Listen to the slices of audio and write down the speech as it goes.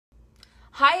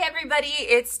Hi everybody,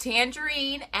 it's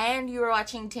Tangerine and you are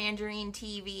watching Tangerine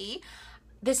TV.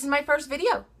 This is my first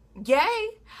video.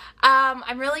 Yay!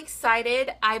 I'm really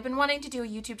excited. I've been wanting to do a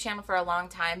YouTube channel for a long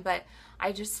time, but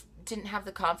I just didn't have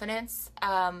the confidence.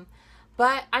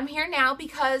 But I'm here now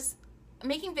because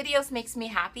making videos makes me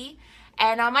happy.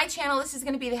 And on my channel, this is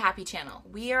going to be the happy channel.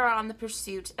 We are on the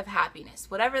pursuit of happiness,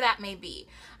 whatever that may be.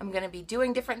 I'm going to be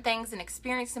doing different things and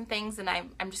experiencing some things, and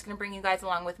I'm just going to bring you guys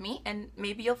along with me, and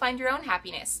maybe you'll find your own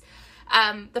happiness.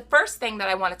 The first thing that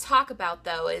I want to talk about,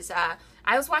 though, is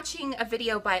I was watching a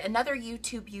video by another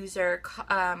YouTube user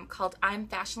called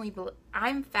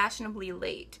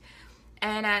ImFashionablyLate.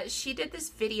 And she did this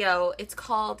video. It's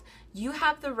called "You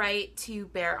Have the Right to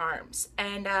Bear Arms."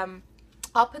 And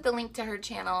I'll put the link to her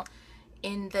channel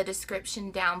in the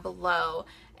description down below.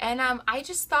 And I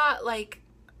just thought, like,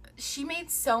 she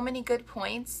made so many good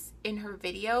points in her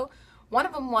video. One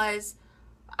of them was,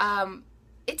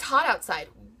 it's hot outside.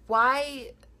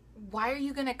 Why are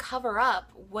you gonna cover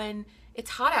up when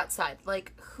it's hot outside?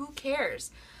 Like, who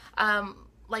cares?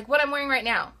 Like what I'm wearing right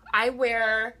now. I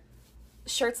wear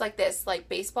shirts like this, like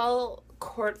baseball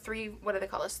cord, what do they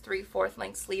call this? 3/4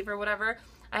 length sleeve or whatever.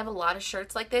 I have a lot of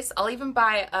shirts like this. I'll even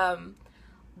buy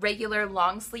regular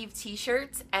long sleeve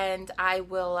t-shirts, and I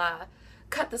will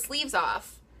cut the sleeves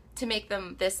off to make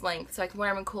them this length so I can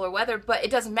wear them in cooler weather. But it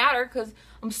doesn't matter because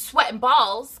I'm sweating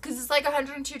balls because it's like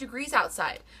 102 degrees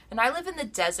outside, and I live in the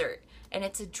desert and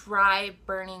it's a dry,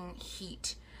 burning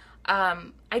heat.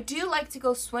 I do like to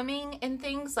go swimming in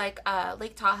things like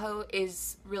Lake Tahoe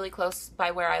is really close by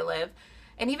where I live,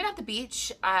 and even at the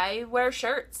beach I wear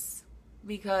shirts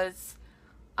because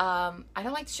I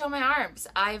don't like to show my arms.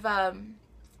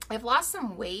 I've lost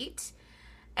some weight,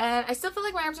 and I still feel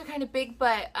like my arms are kind of big,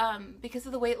 but because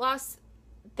of the weight loss,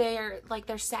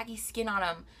 there's saggy skin on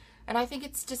them, and I think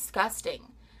it's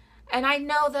disgusting. And I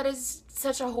know that is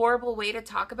such a horrible way to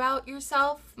talk about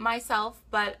myself,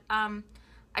 but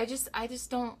I just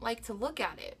don't like to look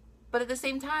at it. But at the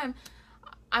same time,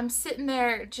 I'm sitting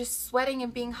there just sweating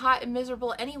and being hot and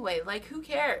miserable anyway. Like, who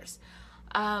cares?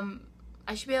 I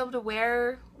should be able to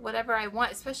wear whatever I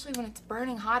want, especially when it's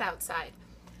burning hot outside.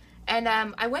 And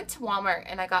I went to Walmart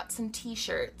and I got some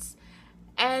t-shirts,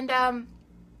 and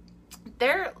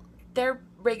they're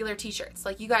regular t-shirts.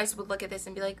 Like, you guys would look at this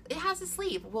and be like, it has a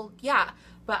sleeve. Well, yeah,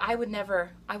 but I would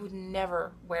never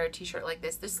wear a t-shirt like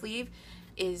this. The sleeve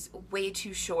is way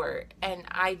too short, and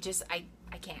I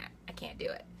can't do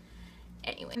it.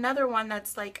 Anyway, another one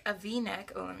that's like a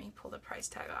v-neck. Oh, let me pull the price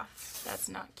tag off. That's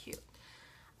not cute.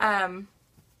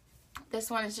 This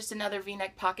one is just another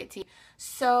v-neck pocket tee.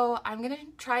 So I'm gonna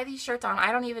try these shirts on.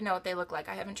 I don't even know what they look like.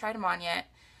 I haven't tried them on yet.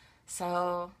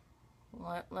 So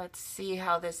let's see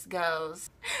how this goes.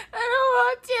 I don't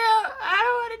want to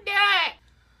do it.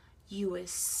 You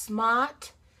is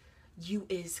smart, you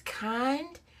is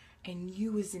kind, and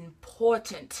you is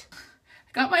important.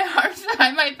 I got my arms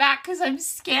behind my back because I'm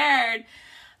scared.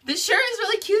 This shirt is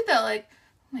really cute though. Like,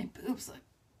 my boobs look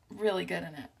really good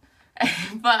in it.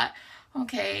 But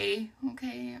okay,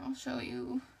 I'll show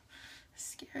you.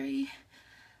 Scary.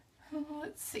 Oh,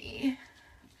 let's see.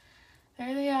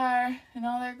 There they are in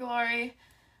all their glory.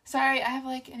 Sorry, I have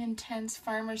like an intense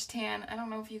farmer's tan. I don't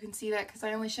know if you can see that because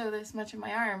I only show this much of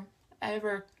my arm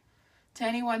ever to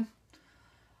anyone.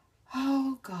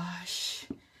 Oh gosh.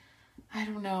 I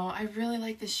don't know. I really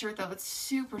like this shirt though. It's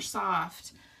super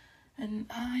soft. And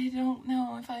I don't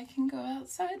know if I can go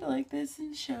outside like this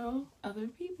and show other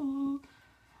people.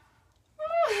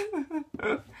 I don't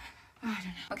know.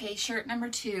 Okay, shirt number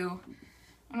 2.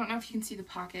 I don't know if you can see the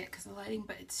pocket because of the lighting,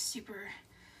 but it's super,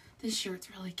 this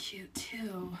shirt's really cute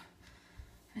too.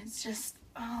 And it's just,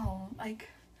 oh, like,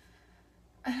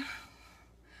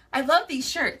 I love these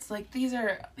shirts. Like, these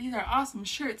are awesome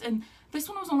shirts. And this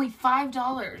one was only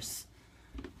 $5.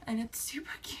 And it's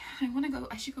super cute.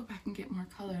 I should go back and get more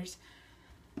colors.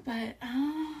 But,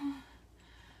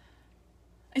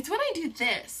 it's when I do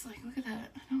this. Like, look at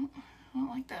that. I don't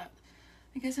like that.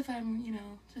 I guess if I'm, you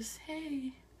know, just,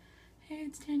 hey,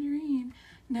 it's Tangerine.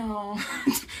 No,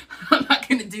 I'm not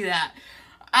gonna do that.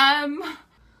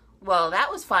 Well, that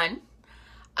was fun.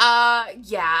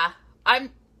 Yeah, I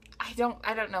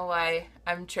don't know why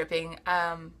I'm tripping.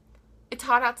 It's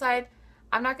hot outside.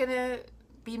 I'm not gonna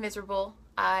be miserable.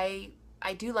 I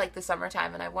do like the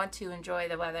summertime, and I want to enjoy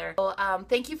the weather. So,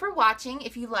 thank you for watching.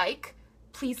 If you like,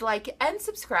 please like and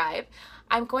subscribe.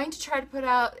 I'm going to try to put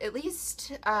out at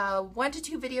least 1 to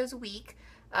 2 videos a week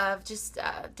of just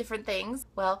different things.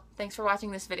 Well, thanks for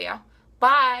watching this video.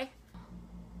 Bye!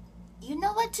 You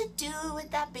know what to do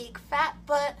with that big fat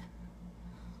butt.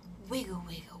 Wiggle,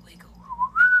 wiggle, wiggle.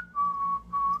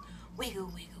 Wiggle,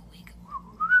 wiggle, wiggle.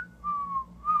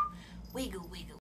 Wiggle, wiggle.